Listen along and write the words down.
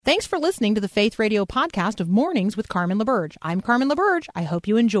Thanks for listening to the Faith Radio podcast of Mornings with Carmen LaBerge. I'm Carmen LaBerge. I hope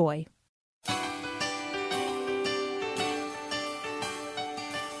you enjoy.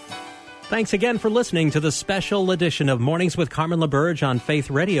 Thanks again for listening to the special edition of Mornings with Carmen LaBerge on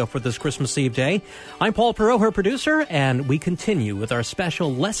Faith Radio for this Christmas Eve day. I'm Paul Perot, her producer, and we continue with our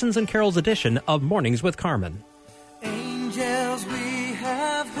special Lessons and Carols edition of Mornings with Carmen. Angels we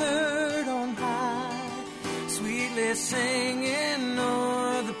have heard on high, sweetly singing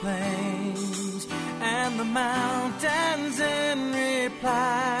o'er the plains, and the mountains in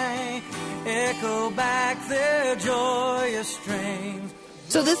reply echo back their joyous strains.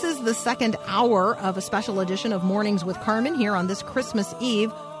 So this is the second hour of a special edition of Mornings with Carmen here on this Christmas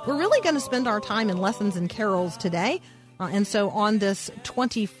Eve. We're really going to spend our time in Lessons and Carols today. And so on this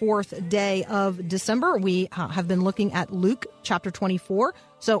 24th day of December, we have been looking at Luke chapter 24.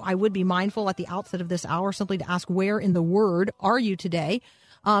 So I would be mindful at the outset of this hour simply to ask, where in the Word are you today?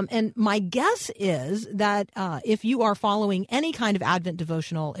 And my guess is that if you are following any kind of Advent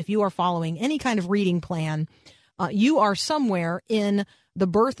devotional, if you are following any kind of reading plan, you are somewhere in the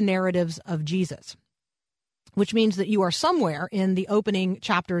birth narratives of Jesus, which means that you are somewhere in the opening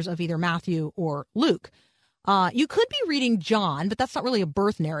chapters of either Matthew or Luke. You could be reading John, but that's not really a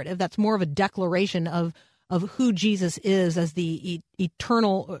birth narrative. That's more of a declaration of who Jesus is as the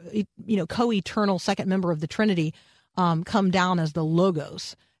eternal, co-eternal second member of the Trinity, come down as the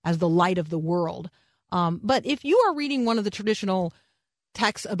Logos, as the light of the world. But if you are reading one of the traditional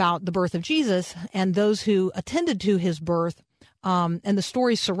texts about the birth of Jesus and those who attended to his birth, and the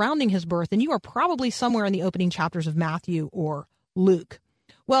stories surrounding his birth, then you are probably somewhere in the opening chapters of Matthew or Luke.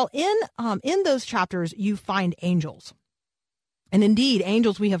 Well, in those chapters, you find angels. And indeed,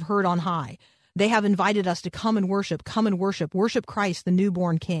 angels we have heard on high. They have invited us to come and worship Christ, the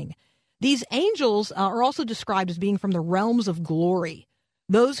newborn King. These angels are also described as being from the realms of glory.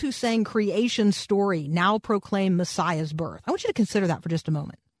 Those who sang creation's story now proclaim Messiah's birth. I want you to consider that for just a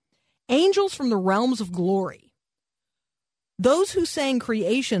moment. Angels from the realms of glory. Those who sang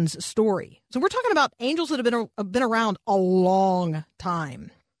creation's story. So we're talking about angels that have been around a long time.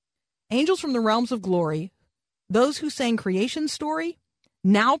 Angels from the realms of glory, those who sang creation's story,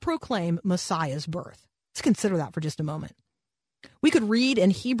 now proclaim Messiah's birth. Let's consider that for just a moment. We could read in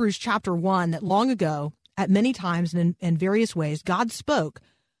Hebrews chapter 1 that long ago, at many times and in various ways, God spoke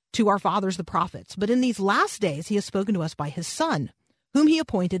to our fathers, the prophets. But in these last days, he has spoken to us by his Son, whom he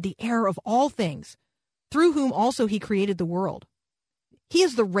appointed the heir of all things, through whom also he created the world. He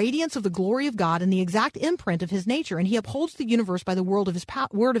is the radiance of the glory of God and the exact imprint of his nature, and he upholds the universe by the word of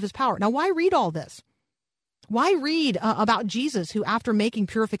his power. Now, why read all this? Why read about Jesus, who, after making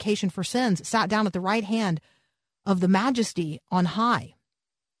purification for sins, sat down at the right hand of the Majesty on high?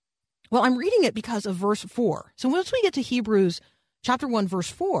 Well, I'm reading it because of verse 4. So once we get to Hebrews chapter 1, verse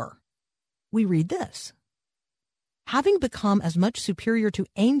 4, we read this. Having become as much superior to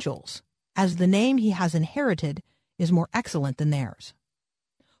angels as the name he has inherited is more excellent than theirs.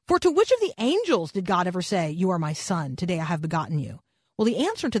 For to which of the angels did God ever say, "You are my son, today I have begotten you"? Well, the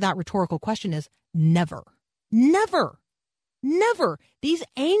answer to that rhetorical question is never. Never. Never. These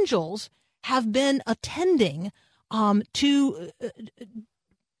angels have been attending to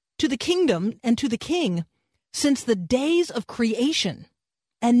the kingdom and to the king since the days of creation.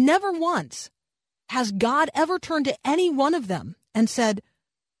 And never once has God ever turned to any one of them and said,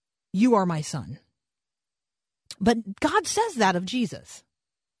 "You are my son." But God says that of Jesus.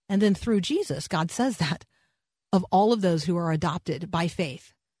 And then through Jesus, God says that of all of those who are adopted by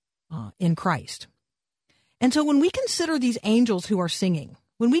faith in Christ. And so when we consider these angels who are singing,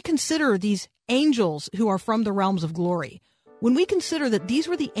 when we consider these angels who are from the realms of glory, when we consider that these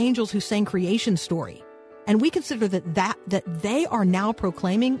were the angels who sang creation's story, and we consider that they are now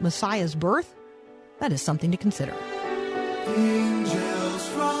proclaiming Messiah's birth, that is something to consider. Angels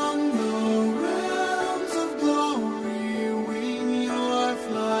from the realms of glory, wing your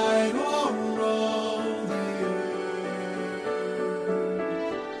flight o'er all the earth.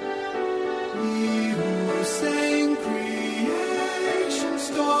 We who sang creation's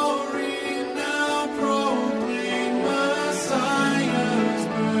story now proclaim Messiah's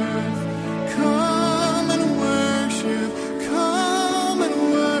birth. Come and worship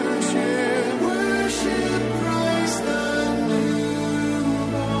Christ the newborn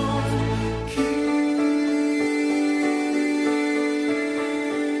King.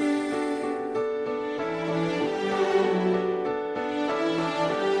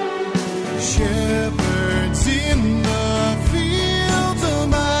 Shepherds in the fields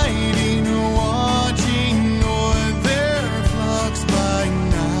abiding, watching o'er their flocks by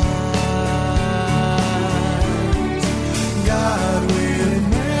night. God with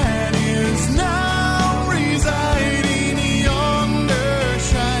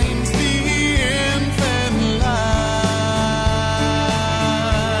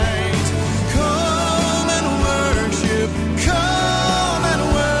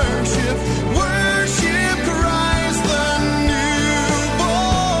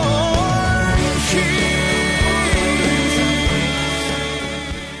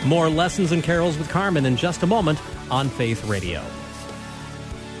more Lessons and Carols with Carmen in just a moment on Faith Radio.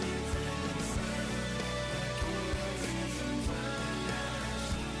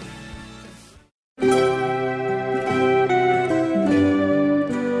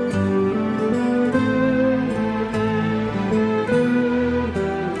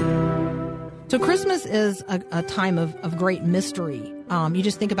 So Christmas is a time of great mystery. You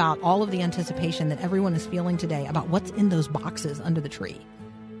just think about all of the anticipation that everyone is feeling today about what's in those boxes under the tree.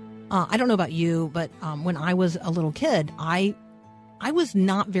 I don't know about you, but when I was a little kid, I was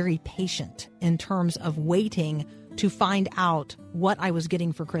not very patient in terms of waiting to find out what I was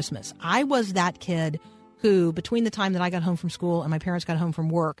getting for Christmas. I was that kid who, between the time that I got home from school and my parents got home from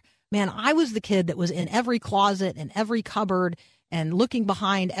work, man, I was the kid that was in every closet and every cupboard and looking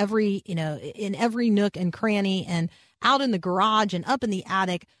behind in every nook and cranny and out in the garage and up in the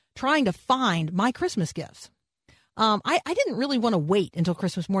attic trying to find my Christmas gifts. I didn't really want to wait until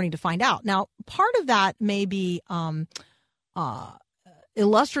Christmas morning to find out. Now, part of that may be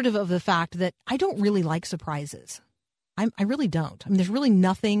illustrative of the fact that I don't really like surprises. I really don't. I mean, there's really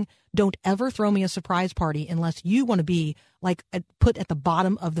nothing. Don't ever throw me a surprise party unless you want to be like put at the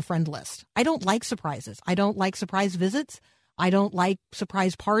bottom of the friend list. I don't like surprises. I don't like surprise visits. I don't like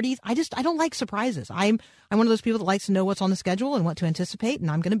surprise parties. I don't like surprises. I'm one of those people that likes to know what's on the schedule and what to anticipate, and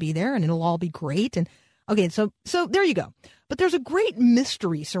I'm going to be there, and it'll all be great. And okay, so there you go. But there's a great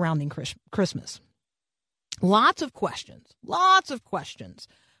mystery surrounding Christmas. Lots of questions.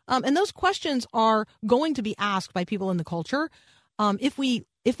 And those questions are going to be asked by people in the culture if we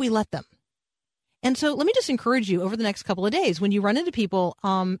let them. And so let me just encourage you over the next couple of days when you run into people,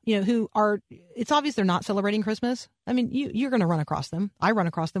 who are, it's obvious they're not celebrating Christmas. I mean, you're going to run across them. I run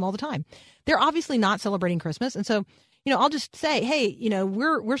across them all the time. They're obviously not celebrating Christmas. And so, I'll just say, hey,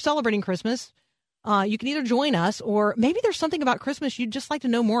 we're celebrating Christmas. You can either join us or maybe there's something about Christmas you'd just like to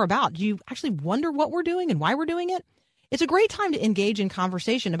know more about. Do you actually wonder what we're doing and why we're doing it? It's a great time to engage in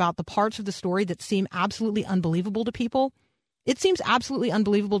conversation about the parts of the story that seem absolutely unbelievable to people. It seems absolutely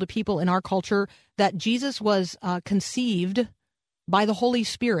unbelievable to people in our culture that Jesus was conceived by the Holy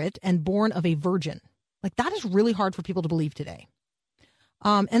Spirit and born of a virgin. Like, that is really hard for people to believe today.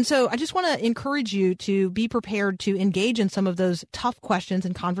 And so I just want to encourage you to be prepared to engage in some of those tough questions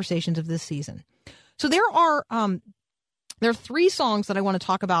and conversations of this season. So there are 3 songs that I want to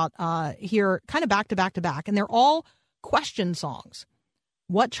talk about here, kind of back to back to back, and they're all question songs.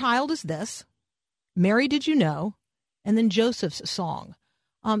 What child is this? Mary, did you know? And then Joseph's song.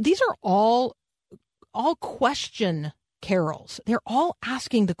 These are all question carols. They're all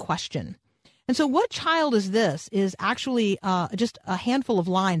asking the question. And so what child is this is actually just a handful of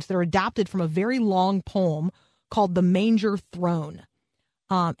lines that are adapted from a very long poem called The Manger Throne.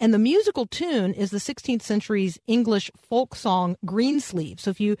 And the musical tune is the 16th century's English folk song Greensleeve. So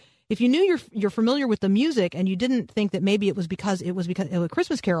if you knew you're familiar with the music and you didn't think that maybe it was because it was a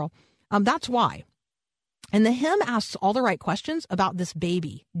Christmas carol, that's why. And the hymn asks all the right questions about this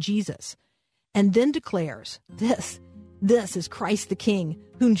baby, Jesus, and then declares, this is Christ the King,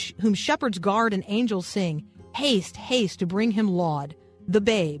 whom shepherds guard and angels sing. Haste, haste to bring him laud, the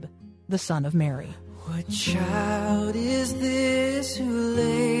babe, the Son of Mary. What child is this who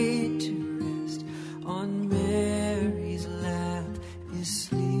laid to rest on Mary's lap is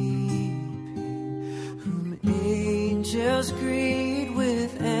sleeping, whom angels greet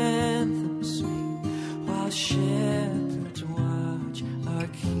with anthems sweet, while shepherds watch are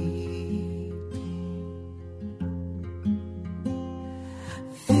keeping.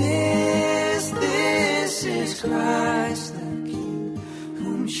 This is Christ the King,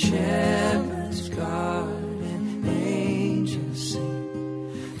 whom shepherds guard and angels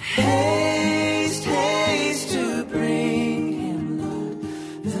sing. Haste, haste to bring him, Lord,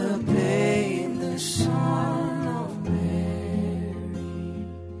 the babe, the Son of Mary.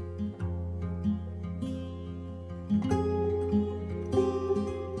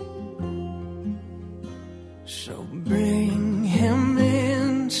 So bring him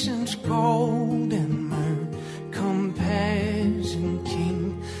incense, gold, and myrrh, compassion,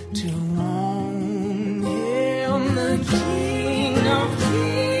 King, to own him, the King of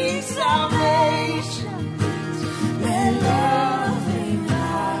kings, salvation brings. Let loving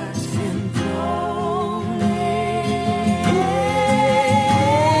hearts enthrone him.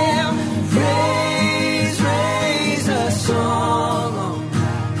 Raise a song on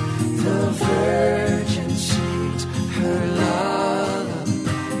high, the Virgin sings her lullaby.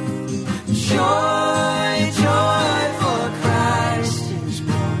 Joy, joy, for Christ is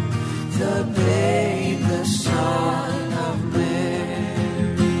born, the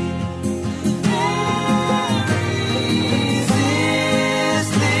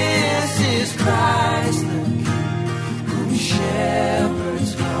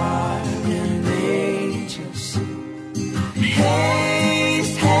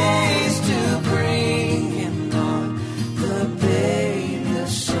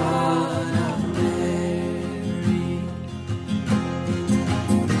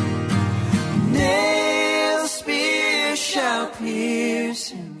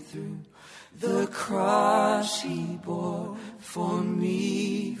piercing through the cross he bore for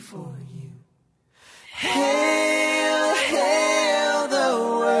me, for you. Hail, hail,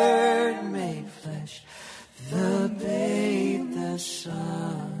 the Word made flesh, the babe, the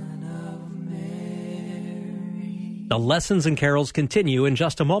Son of Mary. The lessons and carols continue in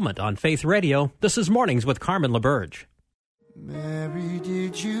just a moment on Faith Radio. This is Mornings with Carmen LaBerge. Mary,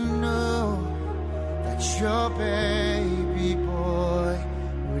 did you know that your baby boy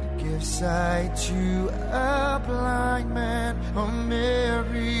would give sight to a blind man? Oh,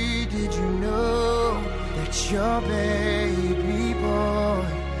 Mary, did you know that your baby boy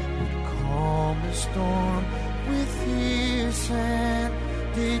would calm the storm with his hand?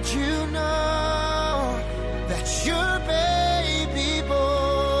 Did you know that your baby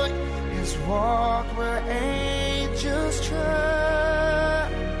boy has walked where angels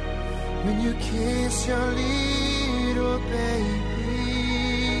tread? When you kiss your little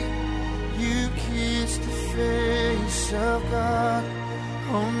baby, you kiss the face of God.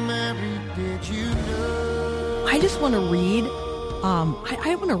 Oh, Mary, did you know? I just want to read,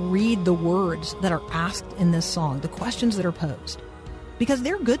 I want to read the words that are asked in this song, the questions that are posed, because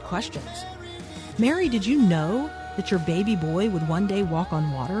they're good questions. Mary, did you know that your baby boy would one day walk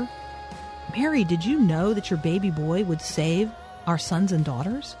on water? Mary, did you know that your baby boy would save our sons and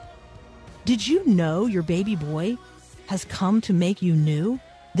daughters? Did you know your baby boy has come to make you new?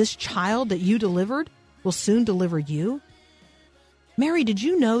 This child that you delivered will soon deliver you? Mary, did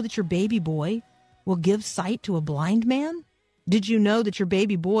you know that your baby boy will give sight to a blind man? Did you know that your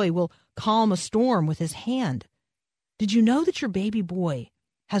baby boy will calm a storm with his hand? Did you know that your baby boy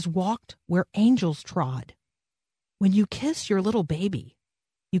has walked where angels trod? When you kiss your little baby,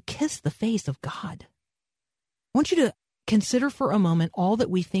 you kiss the face of God. I want you to consider for a moment all that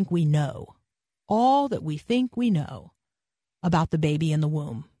we think we know about the baby in the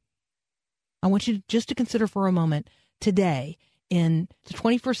womb. I want you just to consider for a moment today in the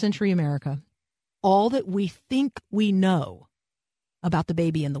 21st century America, all that we think we know about the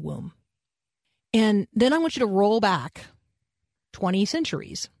baby in the womb. And then I want you to roll back 20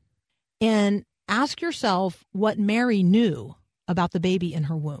 centuries and ask yourself what Mary knew about the baby in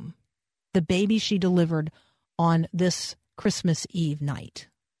her womb, the baby she delivered on this Christmas Eve night.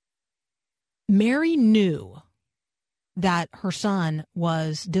 Mary knew that her son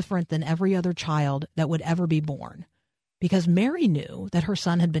was different than every other child that would ever be born, because Mary knew that her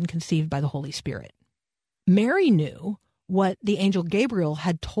son had been conceived by the Holy Spirit. Mary knew what the angel Gabriel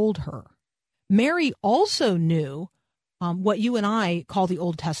had told her. Mary also knew what you and I call the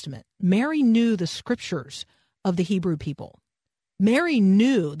Old Testament. Mary knew the scriptures of the Hebrew people. Mary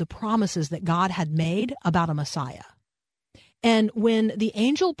knew the promises that God had made about a Messiah. And when the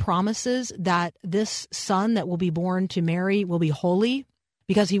angel promises that this son that will be born to Mary will be holy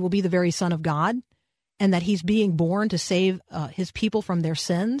because he will be the very Son of God, and that he's being born to save his people from their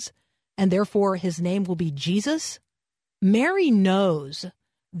sins, and therefore his name will be Jesus, Mary knows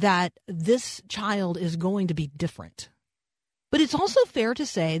that this child is going to be different. But it's also fair to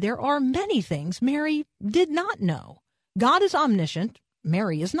say there are many things Mary did not know. God is omniscient.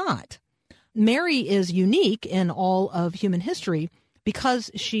 Mary is not. Mary is unique in all of human history because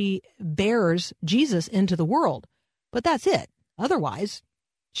she bears Jesus into the world. But that's it. Otherwise,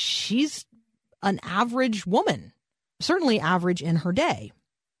 she's an average woman, certainly average in her day.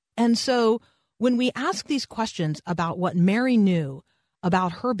 And so when we ask these questions about what Mary knew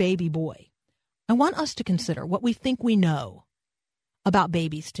about her baby boy, I want us to consider what we think we know about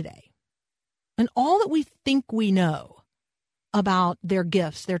babies today. And all that we think we know about their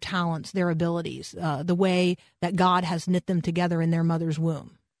gifts, their talents, their abilities, the way that God has knit them together in their mother's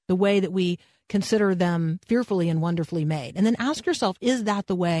womb, the way that we consider them fearfully and wonderfully made. And then ask yourself, is that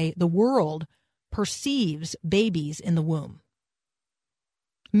the way the world perceives babies in the womb?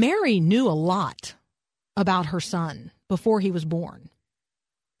 Mary knew a lot about her son before he was born.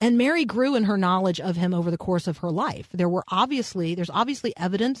 And Mary grew in her knowledge of him over the course of her life. There's obviously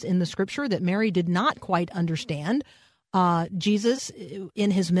evidence in the scripture that Mary did not quite understand Jesus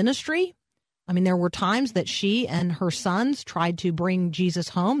in his ministry. I mean, there were times that she and her sons tried to bring Jesus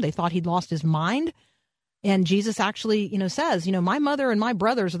home. They thought he'd lost his mind. And Jesus actually, says, my mother and my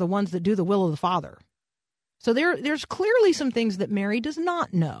brothers are the ones that do the will of the Father. So there's clearly some things that Mary does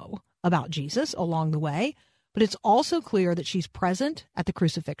not know about Jesus along the way, but it's also clear that she's present at the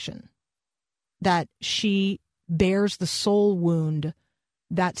crucifixion, that she bears the soul wound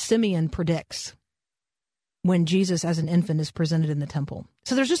that Simeon predicts when Jesus as an infant is presented in the temple.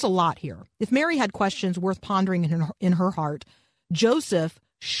 So there's just a lot here. If Mary had questions worth pondering in her heart, Joseph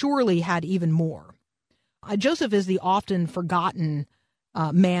surely had even more. Joseph is the often forgotten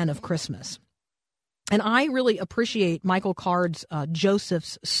man of Christmas. And I really appreciate Michael Card's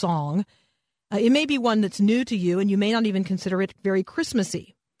Joseph's Song. It may be one that's new to you, and you may not even consider it very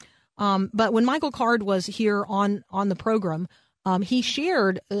Christmassy. But when Michael Card was here on the program, he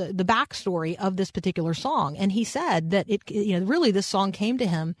shared the backstory of this particular song. And he said that really this song came to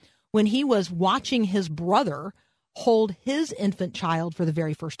him when he was watching his brother hold his infant child for the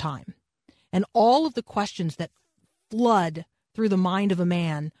very first time. And all of the questions that flood through the mind of a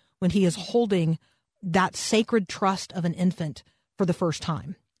man when he is holding that sacred trust of an infant for the first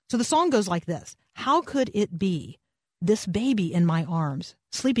time. So the song goes like this. How could it be, this baby in my arms,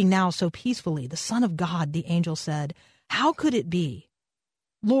 sleeping now so peacefully, the Son of God, the angel said, how could it be?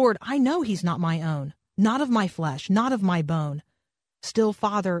 Lord, I know he's not my own, not of my flesh, not of my bone. Still,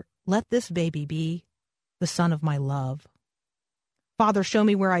 Father, let this baby be the son of my love. Father, show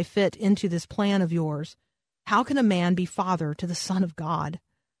me where I fit into this plan of yours. How can a man be father to the Son of God?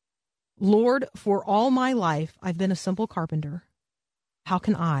 Lord, for all my life, I've been a simple carpenter. How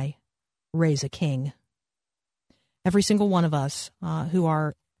can I raise a king? Every single one of us who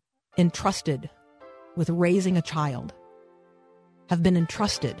are entrusted with raising a child have been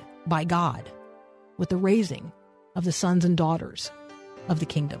entrusted by God with the raising of the sons and daughters of the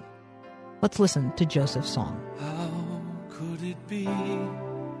kingdom. Let's listen to Joseph's song. How could it be,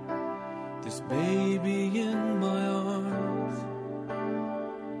 this baby in my arms,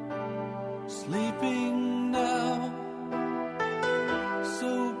 sleeping now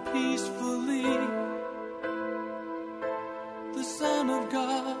so peacefully, the Son of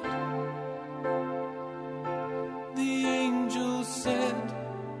God, the angel said,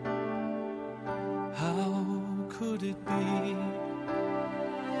 how could it be?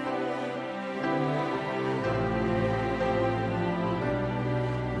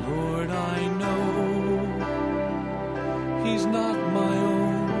 Lord, I know he's not my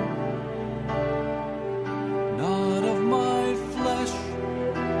own, not of my flesh,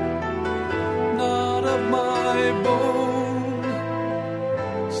 not of my bone.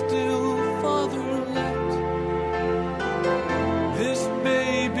 Still, Father, let this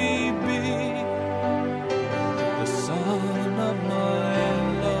baby be the son of my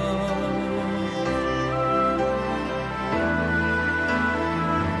love.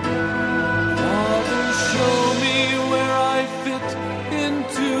 Father, show me where I fit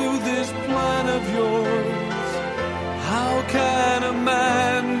into this plan of yours. How can a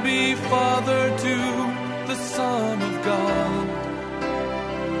man be father to the Son of God?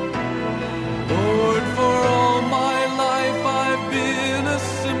 Lord, for all my life I've been a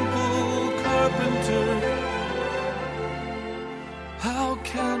simple carpenter. How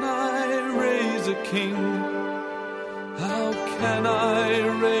can I raise a king? How can I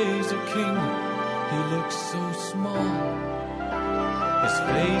raise a king? He looks so small, his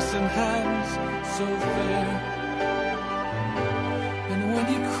face and hands so fair. And when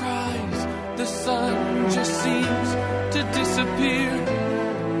he cries, the sun just seems to disappear.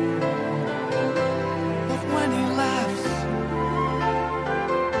 But when he laughs,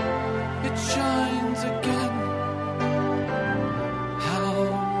 it shines again. How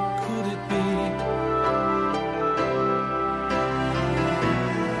could it be?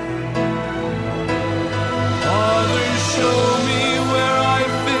 Father, show me where I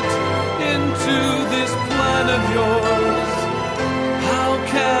fit into this plan of yours. How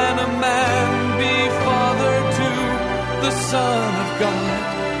can a man be father to the Son of God?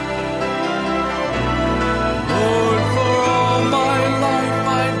 Lord, for all my life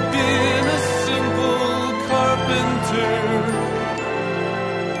I've been a simple carpenter.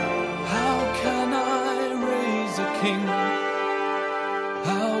 How can I raise a king?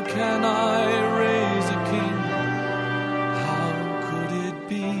 How can I raise a king? How could it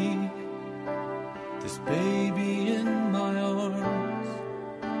be, this baby in my arms,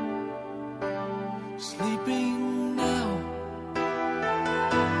 sleeping now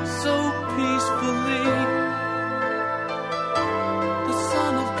so peacefully, the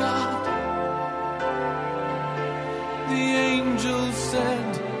Son of God, the angel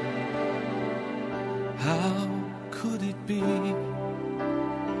said, how could it be?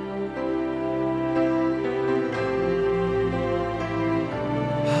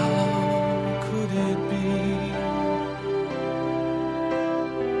 How could it be?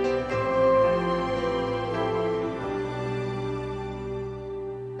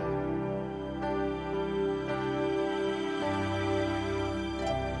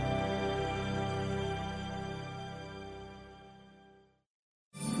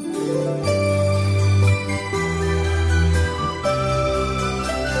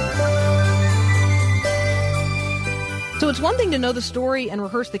 So it's one thing to know the story and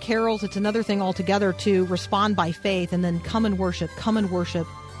rehearse the carols. It's another thing altogether to respond by faith and then come and worship,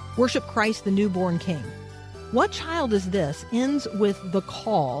 worship Christ, the newborn King. What child is this ends with the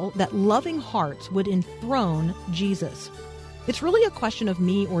call that loving hearts would enthrone Jesus. It's really a question of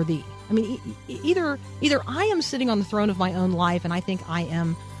me or thee. I mean, either I am sitting on the throne of my own life and I think I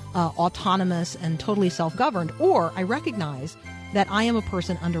am autonomous and totally self-governed, or I recognize that I am a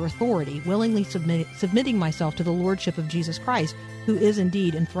person under authority, willingly submitting myself to the lordship of Jesus Christ, who is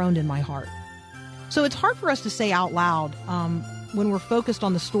indeed enthroned in my heart. So it's hard for us to say out loud when we're focused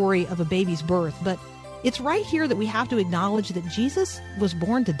on the story of a baby's birth, but it's right here that we have to acknowledge that Jesus was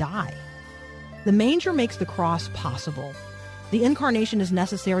born to die. The manger makes the cross possible. The incarnation is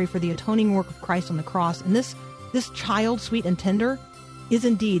necessary for the atoning work of Christ on the cross, and this child, sweet and tender, is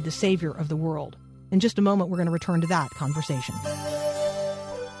indeed the Savior of the world. In just a moment, we're going to return to that conversation.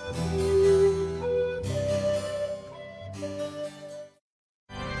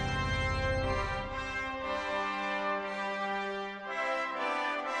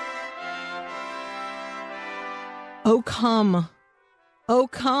 O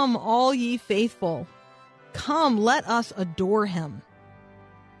come, all ye faithful. Come, let us adore him.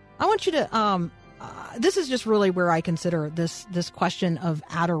 I want you to, this is just really where I consider this question of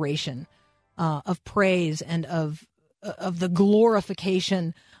adoration, of praise, and of the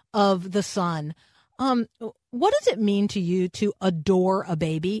glorification of the Son. What does it mean to you to adore a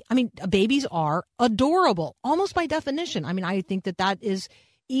baby? I mean, babies are adorable, almost by definition. I mean, I think that is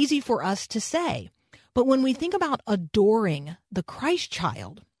easy for us to say. But when we think about adoring the Christ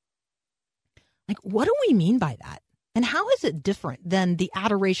child, like, what do we mean by that? And how is it different than the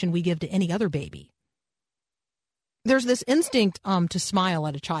adoration we give to any other baby? There's this instinct to smile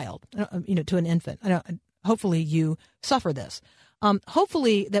at a child, to an infant. Hopefully you suffer this.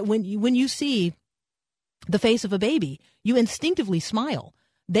 Hopefully that when you see the face of a baby, you instinctively smile.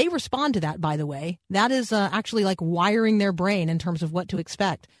 They respond to that, by the way. That is actually like wiring their brain in terms of what to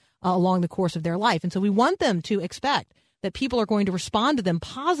expect along the course of their life. And so we want them to expect that people are going to respond to them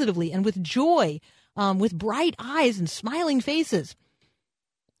positively and with joy, with bright eyes and smiling faces.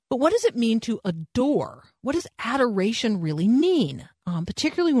 But what does it mean to adore? What does adoration really mean,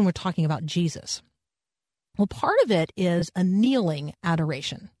 particularly when we're talking about Jesus? Well, part of it is a kneeling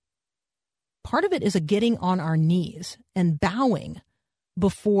adoration. Part of it is a getting on our knees and bowing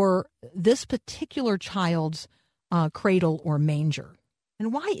before this particular child's cradle or manger.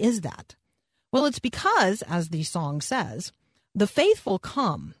 And why is that? Well, it's because, as the song says, the faithful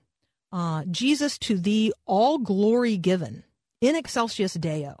come, Jesus to thee all glory given, in excelsis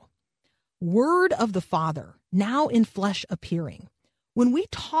Deo, word of the Father, now in flesh appearing. When we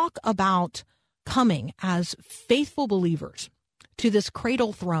talk about coming as faithful believers to this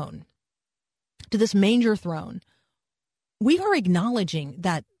cradle throne, to this manger throne, we are acknowledging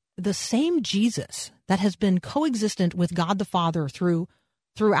that the same Jesus that has been coexistent with God the Father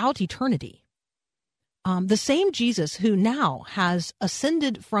throughout eternity, the same Jesus who now has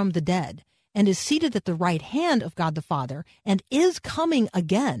ascended from the dead and is seated at the right hand of God the Father and is coming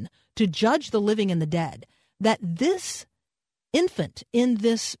again to judge the living and the dead, that this infant in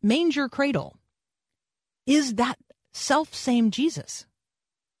this manger cradle is that self-same Jesus.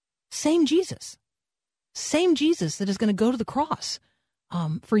 Same Jesus. Same Jesus that is going to go to the cross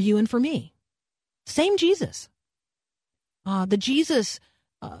for you and for me. Same Jesus. The Jesus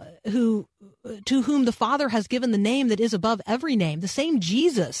to whom the Father has given the name that is above every name. The same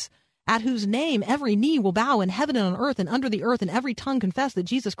Jesus at whose name every knee will bow in heaven and on earth and under the earth, and every tongue confess that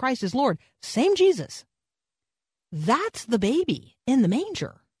Jesus Christ is Lord. Same Jesus. That's the baby in the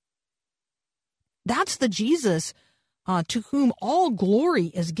manger. That's the Jesus to whom all glory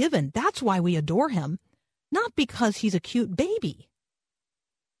is given. That's why we adore him, not because he's a cute baby,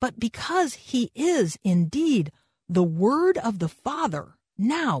 but because he is indeed the Word of the Father,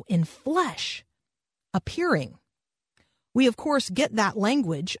 now in flesh, appearing. We, of course, get that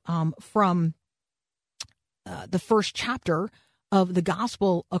language from the first chapter of the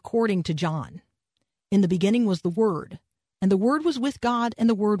Gospel according to John. In the beginning was the Word, and the Word was with God, and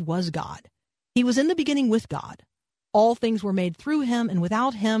the Word was God. He was in the beginning with God. All things were made through him, and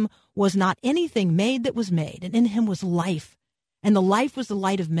without him was not anything made that was made. And in him was life, and the life was the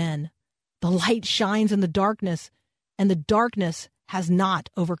light of men. The light shines in the darkness, and the darkness has not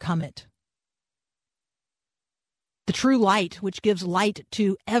overcome it. The true light, which gives light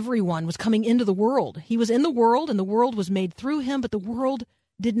to everyone, was coming into the world. He was in the world, and the world was made through him, but the world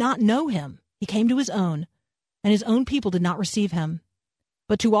did not know him. He came to his own, and his own people did not receive him.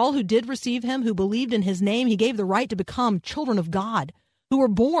 But to all who did receive him, who believed in his name, he gave the right to become children of God, who were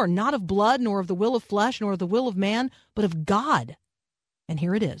born not of blood, nor of the will of flesh, nor of the will of man, but of God. And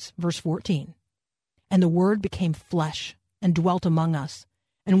here it is, verse 14. And the Word became flesh and dwelt among us,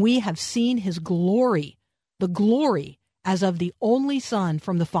 and we have seen his glory, the glory as of the only Son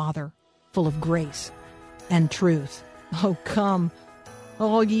from the Father, full of grace and truth. Oh, come,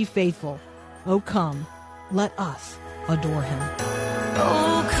 all ye faithful. Oh, come, let us adore him.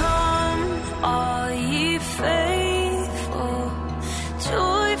 Oh, come, all ye faithful,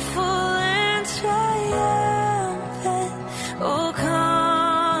 joyful and triumphant. Oh,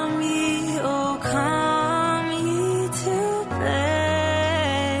 come ye to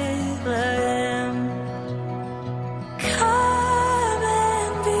Bethlehem. Come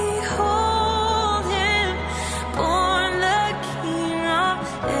and behold him, born the King of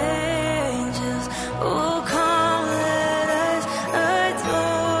angels. Oh, come, let us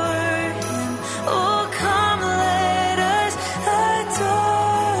adore him. Oh, come, let us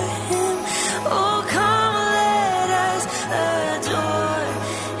adore him. Oh, come, let us adore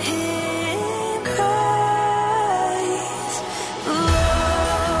him, Christ the Lord.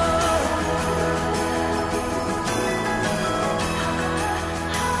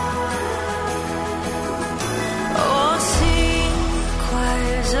 Oh, sing,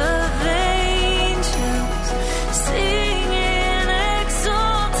 choirs of angels, sing in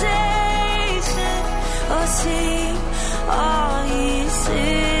exaltation. Oh, sing, all ye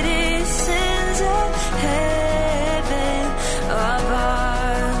citizens of heaven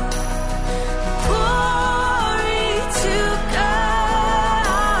above. Glory to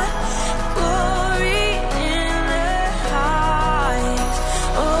God, glory in the highest.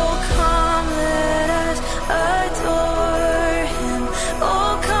 Oh, come, let us adore him.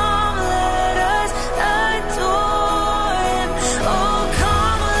 Oh, come, let us adore him. Oh,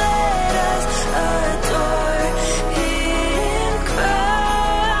 come, let us adore him,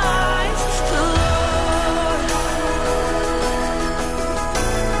 Christ the Lord.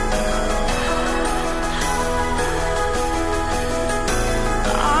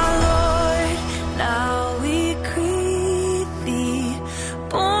 Our Lord, now we greet thee,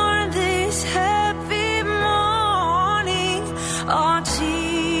 born this happy morning. Oh,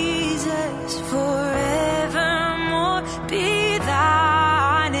 Jesus, forevermore be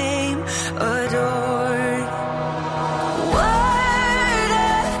thy name adored. Word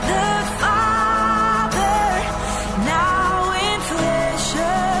of the Father, now in flesh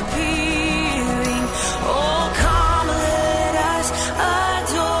appearing. Oh, come, let us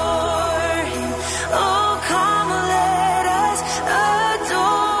adore him. Oh, come, let us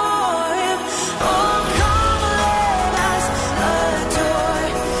adore him. Oh, come, let us adore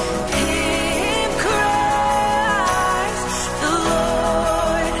him, Christ the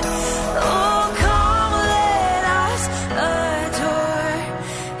Lord. Oh, come, let us adore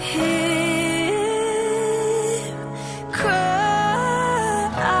him, Christ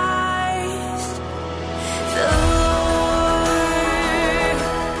the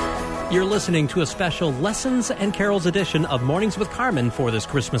Lord. You're listening to a special Lessons and Carols edition of Mornings with Carmen for this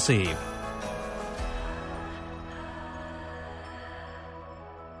Christmas Eve.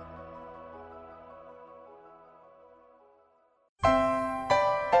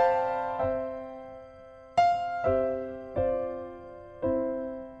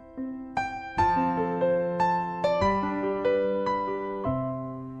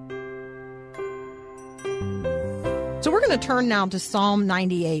 So we're going to turn now to Psalm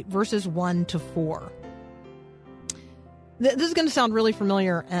 98, verses 1 to 4. This is going to sound really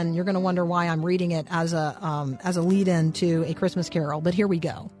familiar, and you're going to wonder why I'm reading it as a lead-in to a Christmas carol, but here we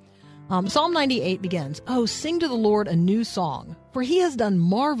go. Psalm 98 begins, "Oh, sing to the Lord a new song, for he has done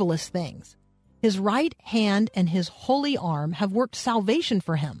marvelous things. His right hand and his holy arm have worked salvation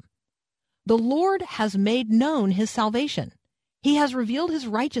for him. The Lord has made known his salvation. He has revealed his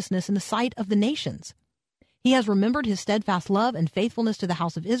righteousness in the sight of the nations. He has remembered his steadfast love and faithfulness to the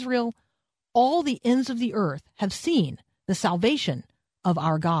house of Israel. All the ends of the earth have seen the salvation of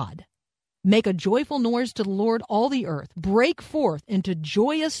our God. Make a joyful noise to the Lord, all the earth. Break forth into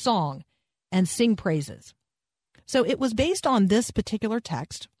joyous song and sing praises." So it was based on this particular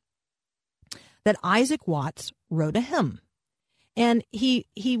text that Isaac Watts wrote a hymn. And he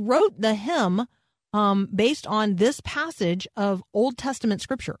wrote the hymn based on this passage of Old Testament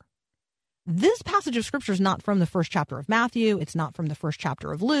scripture. This passage of scripture is not from the first chapter of Matthew. It's not from the first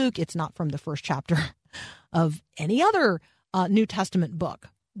chapter of Luke. It's not from the first chapter of any other New Testament book.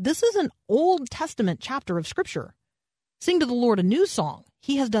 This is an Old Testament chapter of scripture. Sing to the Lord a new song.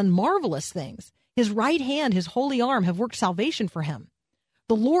 He has done marvelous things. His right hand, his holy arm have worked salvation for him.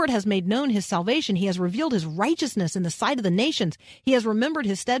 The Lord has made known his salvation. He has revealed his righteousness in the sight of the nations. He has remembered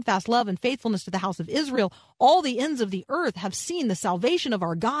his steadfast love and faithfulness to the house of Israel. All the ends of the earth have seen the salvation of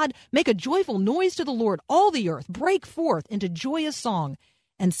our God. Make a joyful noise to the Lord, all the earth. Break forth into joyous song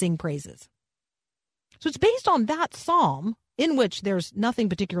and sing praises. So it's based on that psalm, in which there's nothing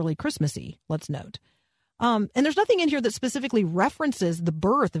particularly Christmassy, let's note. And there's nothing in here that specifically references the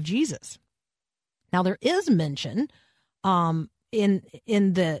birth of Jesus. Now, there is mention in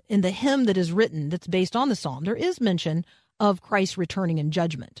the hymn that is written that's based on the psalm. There is mention of Christ returning in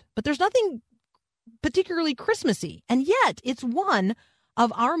judgment, but there's nothing particularly Christmassy, and yet it's one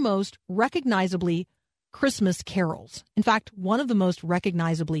of our most recognizably Christmas carols. In fact, one of the most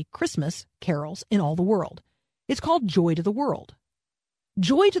recognizably Christmas carols in all the world. It's called Joy to the World.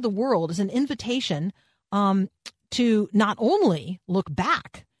 Joy to the World is an invitation to not only look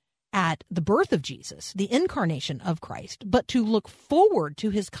back at the birth of Jesus, the incarnation of Christ, but to look forward to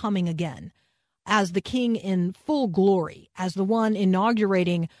his coming again as the King in full glory, as the one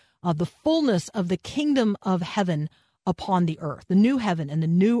inaugurating the fullness of the kingdom of heaven upon the earth, the new heaven and the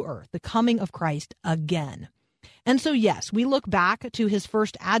new earth, the coming of Christ again. And so, yes, we look back to his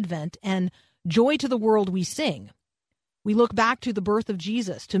first advent, and joy to the world we sing. We look back to the birth of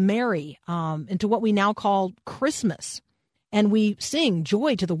Jesus, to Mary, and to what we now call Christmas, and we sing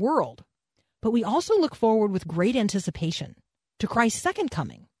joy to the world. But we also look forward with great anticipation to Christ's second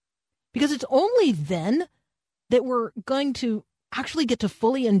coming, because it's only then that we're going to actually get to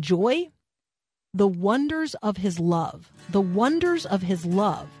fully enjoy the wonders of his love,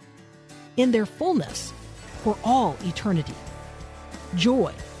 in their fullness for all eternity.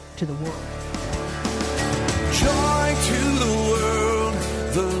 Joy to the world. Joy to the world,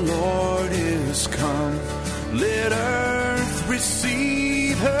 the Lord is come. Let earth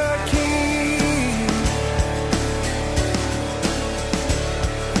receive her King.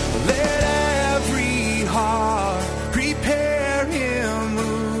 Let every heart prepare him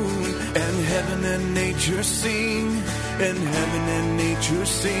room. And heaven and nature sing, and heaven and nature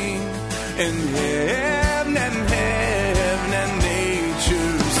sing, and heaven and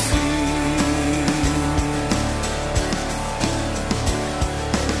nature sing.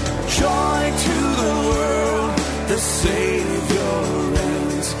 Joy to the world, the Savior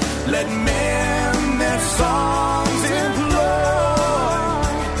reigns. Let men their songs employ,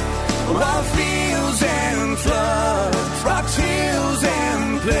 while fields and floods, rocks, hills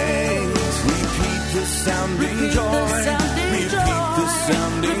and plains, repeat the sounding joy. Repeat the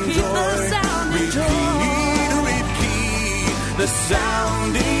sounding joy. Repeat the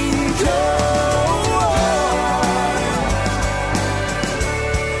sounding joy.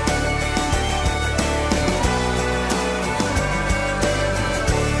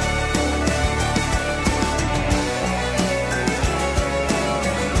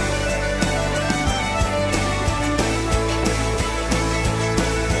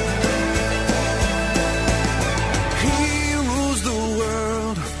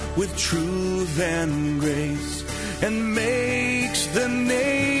 With truth and grace, and makes the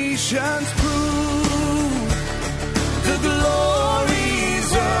nations prove the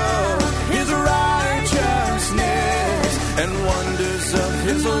glories of his righteousness, and wonders of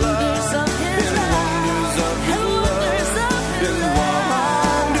his love, and wonders of his love, and wonders of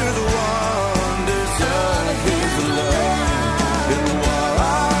his love, and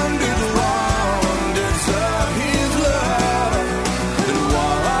wonders of his love,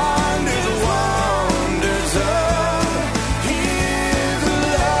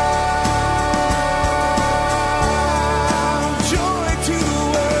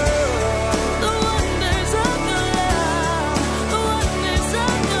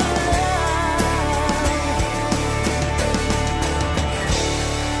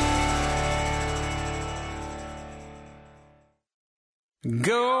 and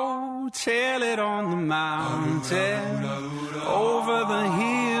go tell it on the mountain, over the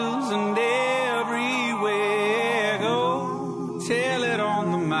hills and everywhere. Go tell it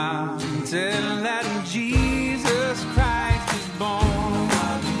on the mountain that Jesus Christ is born.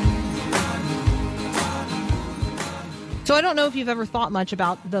 So I don't know if you've ever thought much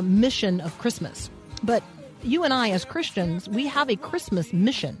about the mission of Christmas, but you and I as Christians, we have a Christmas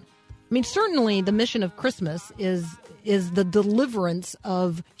mission. I mean, certainly the mission of Christmas is the deliverance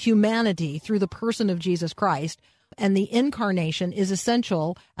of humanity through the person of Jesus Christ, and the incarnation is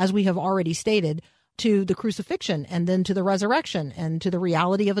essential, as we have already stated, to the crucifixion, and then to the resurrection, and to the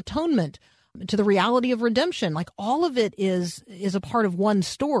reality of atonement, to the reality of redemption. Like, all of it is a part of one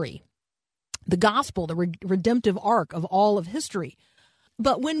story, the gospel, the redemptive arc of all of history.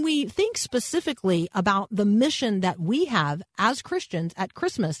 But when we think specifically about the mission that we have as Christians at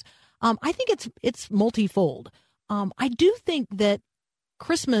Christmas, I think it's multifold. I do think that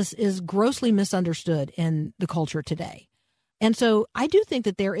Christmas is grossly misunderstood in the culture today. And so I do think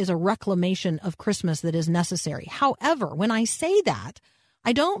that there is a reclamation of Christmas that is necessary. However, when I say that,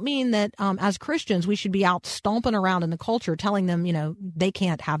 I don't mean that as Christians, we should be out stomping around in the culture telling them, they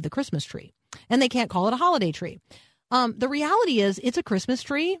can't have the Christmas tree and they can't call it a holiday tree. The reality is it's a Christmas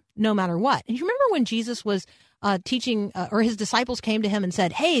tree no matter what. And you remember when Jesus was teaching or his disciples came to him and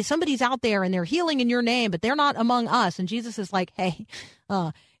said, hey, somebody's out there and they're healing in your name, but they're not among us. And Jesus is like, hey,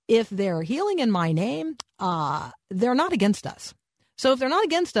 if they're healing in my name, they're not against us. So if they're not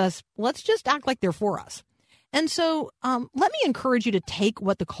against us, let's just act like they're for us. And so let me encourage you to take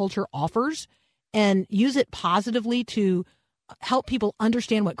what the culture offers and use it positively to help people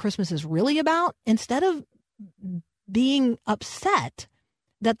understand what Christmas is really about instead of being upset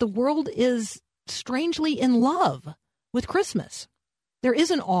that the world is strangely in love with Christmas. There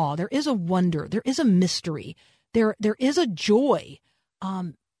is an awe, there is a wonder, there is a mystery, there is a joy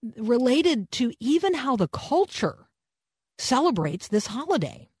related to even how the culture celebrates this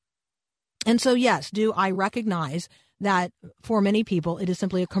holiday. And so, yes, do I recognize that for many people it is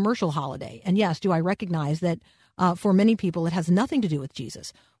simply a commercial holiday? And yes, do I recognize that for many people it has nothing to do with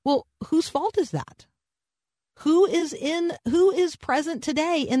Jesus? Well, whose fault is that? Who is present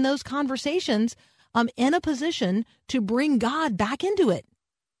today in those conversations in a position to bring God back into it?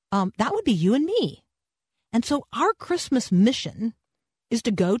 That would be you and me. And so our Christmas mission is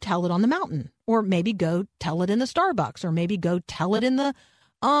to go tell it on the mountain, or maybe go tell it in the Starbucks, or maybe go tell it in the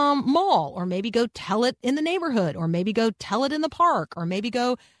mall, or maybe go tell it in the neighborhood, or maybe go tell it in the park, or maybe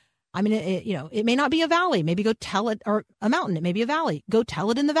go, it may not be a valley, maybe go tell it, or a mountain, it may be a valley, go tell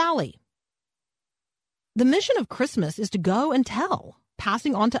it in the valley. The mission of Christmas is to go and tell,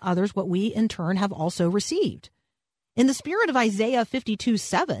 passing on to others what we in turn have also received. In the spirit of Isaiah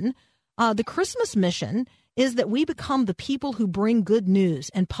 52:7, the Christmas mission is that we become the people who bring good news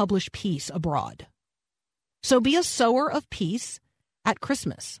and publish peace abroad. So be a sower of peace at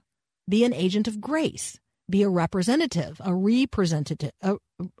Christmas. Be an agent of grace. Be a representative,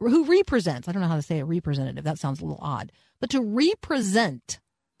 who represents, I don't know how to say a representative, that sounds a little odd, but to represent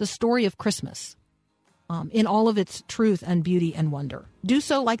the story of Christmas in all of its truth and beauty and wonder. Do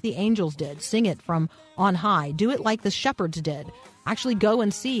so like the angels did. Sing it from on high. Do it like the shepherds did. Actually go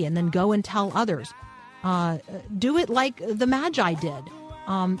and see and then go and tell others. Do it like the Magi did.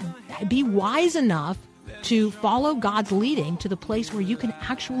 Be wise enough to follow God's leading to the place where you can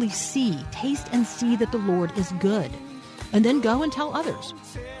actually taste and see that the Lord is good. And then go and tell others.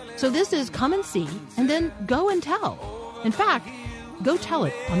 So this is come and see and then go and tell. In fact, go tell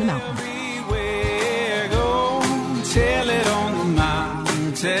it on the mountain. Tell it on the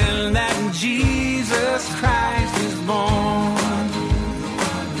mountain, tell that Jesus Christ is born.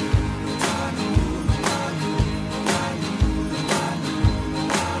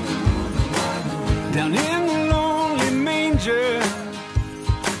 Down in the lonely manger,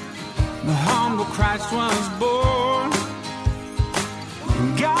 the humble Christ was born.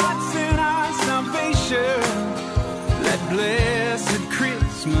 God sent our salvation, that blessed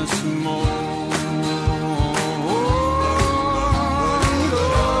Christmas morn.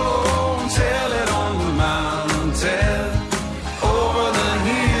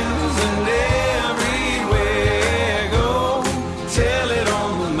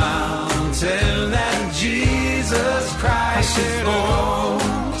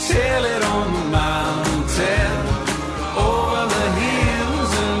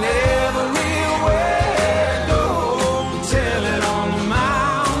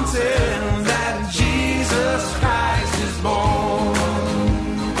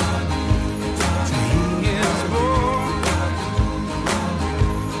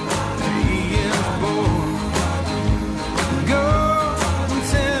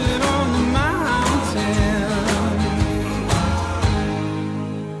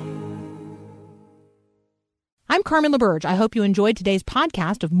 I'm Carmen LaBerge. I hope you enjoyed today's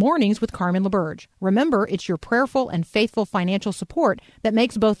podcast of Mornings with Carmen LaBerge. Remember, it's your prayerful and faithful financial support that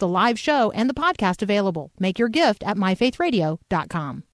makes both the live show and the podcast available. Make your gift at myfaithradio.com.